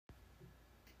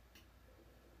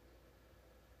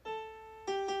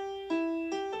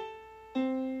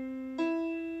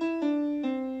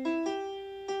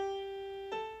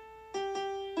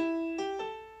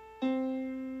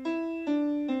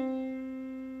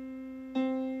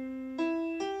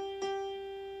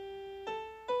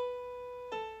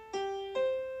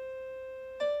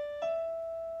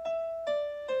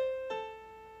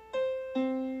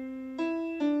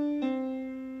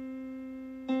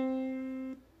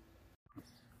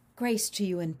Grace to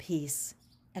you and peace,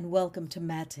 and welcome to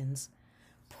Matins,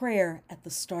 prayer at the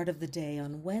start of the day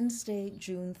on Wednesday,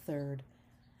 June 3rd,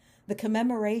 the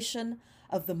commemoration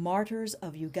of the martyrs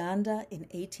of Uganda in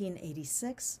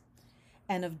 1886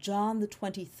 and of John the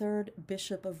 23rd,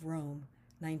 Bishop of Rome,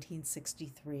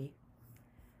 1963.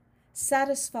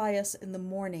 Satisfy us in the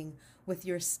morning with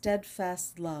your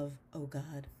steadfast love, O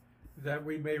God, that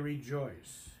we may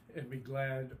rejoice and be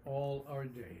glad all our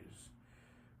days.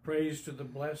 Praise to the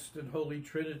blessed and holy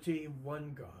Trinity,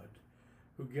 one God,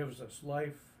 who gives us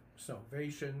life,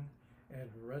 salvation,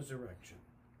 and resurrection.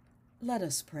 Let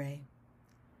us pray.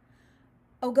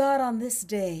 O God, on this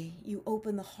day you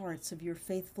open the hearts of your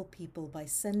faithful people by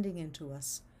sending into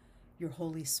us your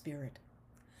Holy Spirit.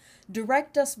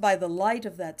 Direct us by the light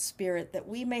of that Spirit that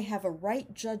we may have a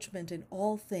right judgment in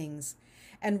all things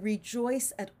and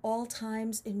rejoice at all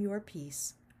times in your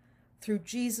peace. Through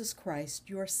Jesus Christ,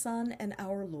 your Son and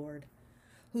our Lord,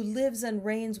 who lives and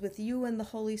reigns with you in the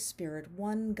Holy Spirit,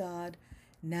 one God,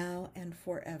 now and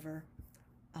forever.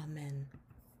 Amen.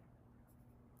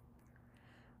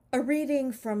 A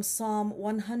reading from Psalm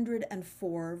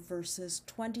 104, verses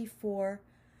 24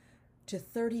 to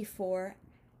 34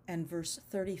 and verse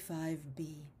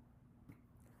 35b.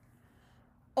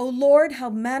 O Lord,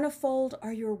 how manifold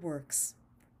are your works!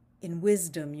 In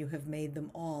wisdom you have made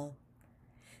them all.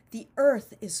 The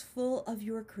earth is full of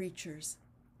your creatures.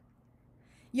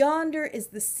 Yonder is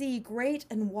the sea great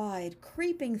and wide,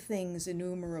 creeping things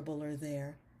innumerable are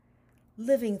there,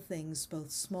 living things both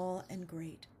small and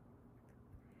great.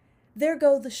 There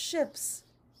go the ships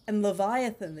and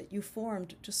Leviathan that you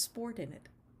formed to sport in it.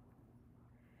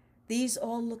 These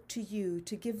all look to you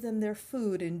to give them their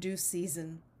food in due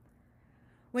season.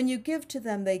 When you give to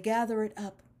them, they gather it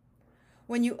up.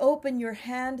 When you open your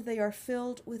hand, they are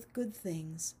filled with good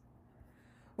things.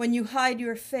 When you hide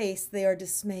your face, they are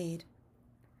dismayed.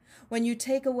 When you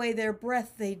take away their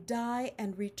breath, they die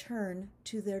and return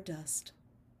to their dust.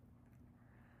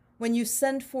 When you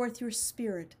send forth your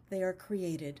Spirit, they are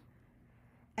created,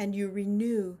 and you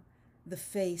renew the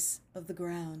face of the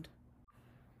ground.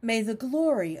 May the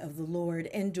glory of the Lord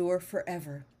endure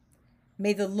forever.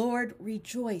 May the Lord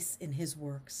rejoice in his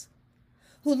works,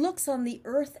 who looks on the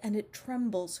earth and it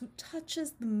trembles, who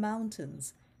touches the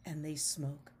mountains and they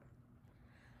smoke.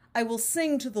 I will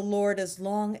sing to the Lord as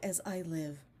long as I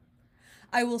live.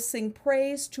 I will sing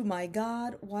praise to my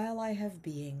God while I have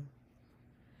being.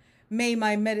 May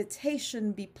my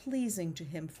meditation be pleasing to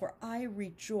him, for I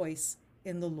rejoice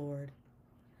in the Lord.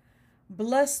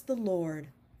 Bless the Lord,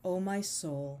 O my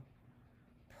soul.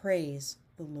 Praise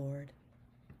the Lord.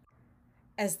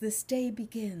 As this day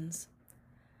begins,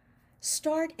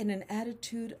 start in an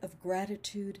attitude of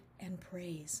gratitude and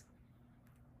praise.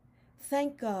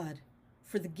 Thank God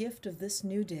for the gift of this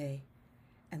new day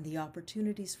and the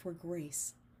opportunities for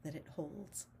grace that it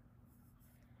holds.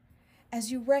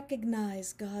 As you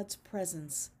recognize God's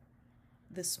presence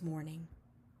this morning,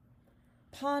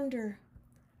 ponder,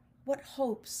 what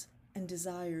hopes and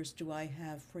desires do I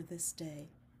have for this day?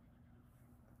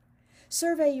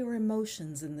 Survey your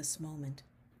emotions in this moment.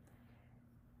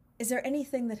 Is there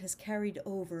anything that has carried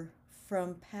over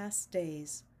from past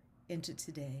days into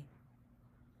today?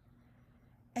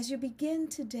 As you begin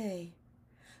today,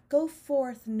 go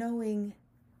forth knowing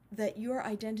that your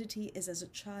identity is as a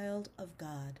child of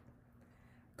God.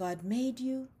 God made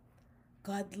you,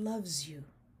 God loves you,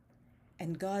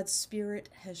 and God's Spirit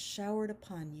has showered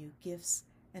upon you gifts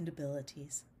and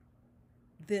abilities.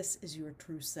 This is your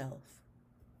true self.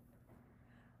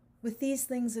 With these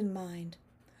things in mind,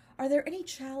 are there any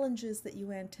challenges that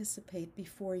you anticipate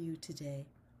before you today,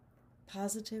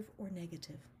 positive or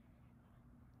negative?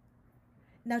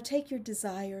 Now take your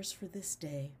desires for this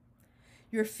day,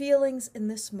 your feelings in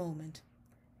this moment,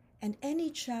 and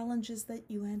any challenges that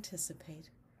you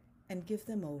anticipate, and give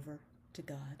them over to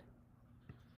God.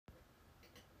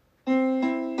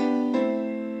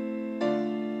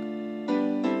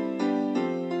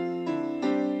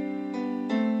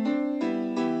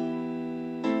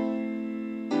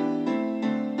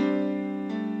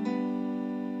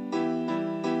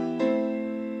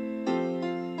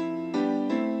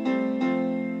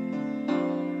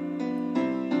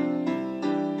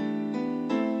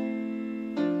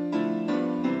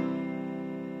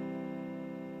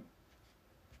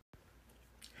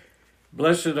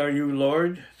 Blessed are you,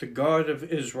 Lord, the God of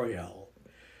Israel.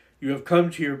 You have come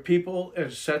to your people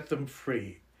and set them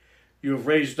free. You have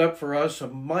raised up for us a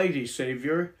mighty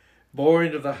Savior,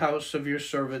 born of the house of your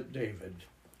servant David.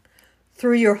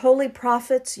 Through your holy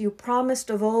prophets, you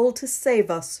promised of old to save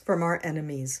us from our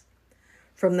enemies,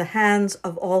 from the hands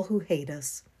of all who hate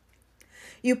us.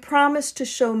 You promised to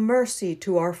show mercy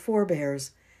to our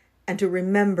forebears and to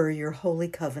remember your holy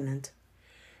covenant.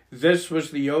 This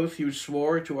was the oath you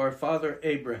swore to our father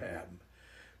Abraham,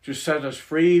 to set us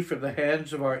free from the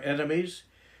hands of our enemies,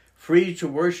 free to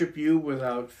worship you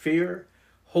without fear,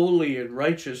 holy and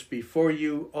righteous before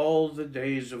you all the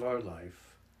days of our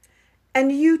life.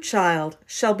 And you, child,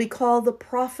 shall be called the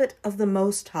prophet of the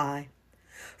Most High,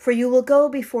 for you will go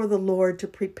before the Lord to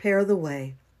prepare the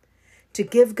way, to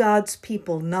give God's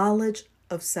people knowledge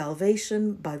of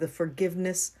salvation by the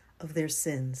forgiveness of their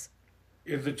sins.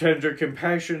 In the tender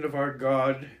compassion of our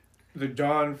God, the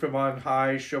dawn from on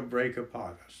high shall break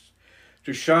upon us,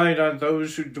 to shine on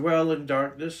those who dwell in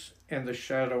darkness and the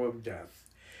shadow of death,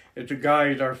 and to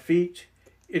guide our feet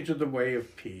into the way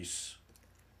of peace.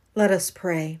 Let us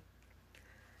pray.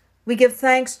 We give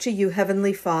thanks to you,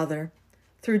 Heavenly Father,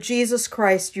 through Jesus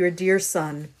Christ, your dear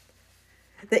Son,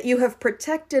 that you have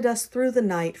protected us through the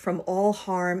night from all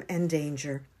harm and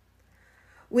danger.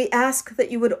 We ask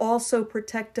that you would also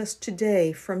protect us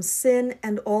today from sin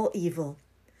and all evil,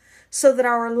 so that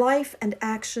our life and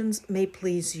actions may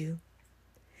please you.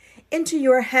 Into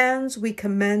your hands we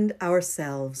commend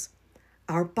ourselves,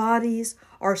 our bodies,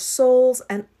 our souls,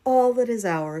 and all that is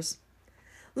ours.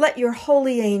 Let your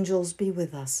holy angels be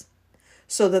with us,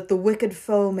 so that the wicked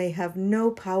foe may have no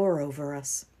power over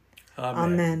us.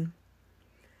 Amen.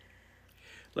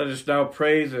 Let us now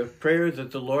pray the prayer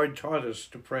that the Lord taught us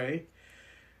to pray.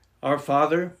 Our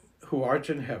Father, who art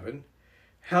in heaven,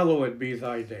 hallowed be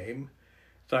thy name.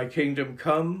 Thy kingdom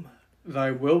come, thy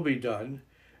will be done,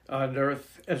 on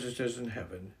earth as it is in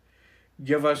heaven.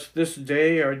 Give us this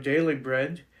day our daily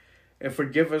bread, and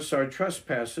forgive us our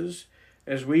trespasses,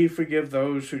 as we forgive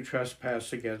those who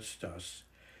trespass against us.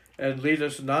 And lead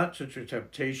us not into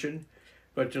temptation,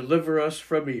 but deliver us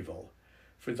from evil.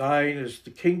 For thine is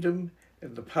the kingdom,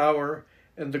 and the power,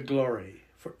 and the glory,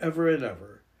 forever and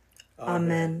ever.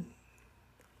 Amen.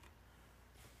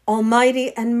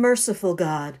 Almighty and merciful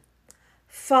God,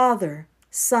 Father,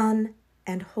 Son,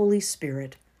 and Holy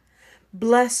Spirit,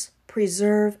 bless,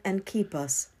 preserve, and keep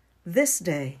us this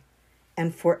day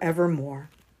and forevermore.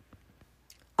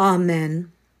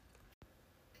 Amen.